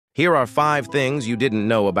Here are 5 things you didn't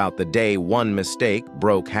know about the day one mistake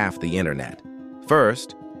broke half the internet.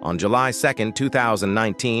 First, on July 2,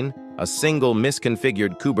 2019, a single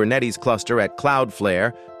misconfigured Kubernetes cluster at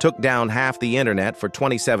Cloudflare took down half the internet for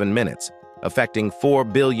 27 minutes, affecting 4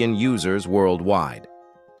 billion users worldwide.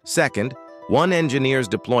 Second, one engineer's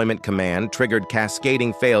deployment command triggered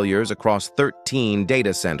cascading failures across 13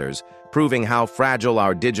 data centers, proving how fragile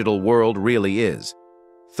our digital world really is.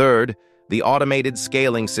 Third, the automated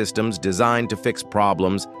scaling systems designed to fix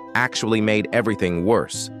problems actually made everything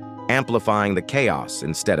worse, amplifying the chaos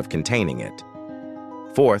instead of containing it.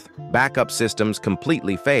 Fourth, backup systems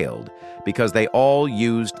completely failed because they all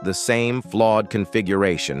used the same flawed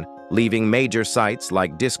configuration, leaving major sites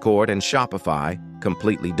like Discord and Shopify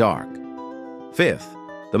completely dark. Fifth,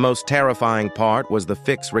 the most terrifying part was the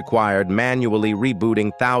fix required manually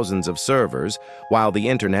rebooting thousands of servers while the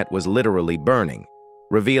internet was literally burning,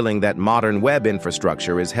 revealing that modern web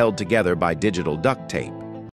infrastructure is held together by digital duct tape.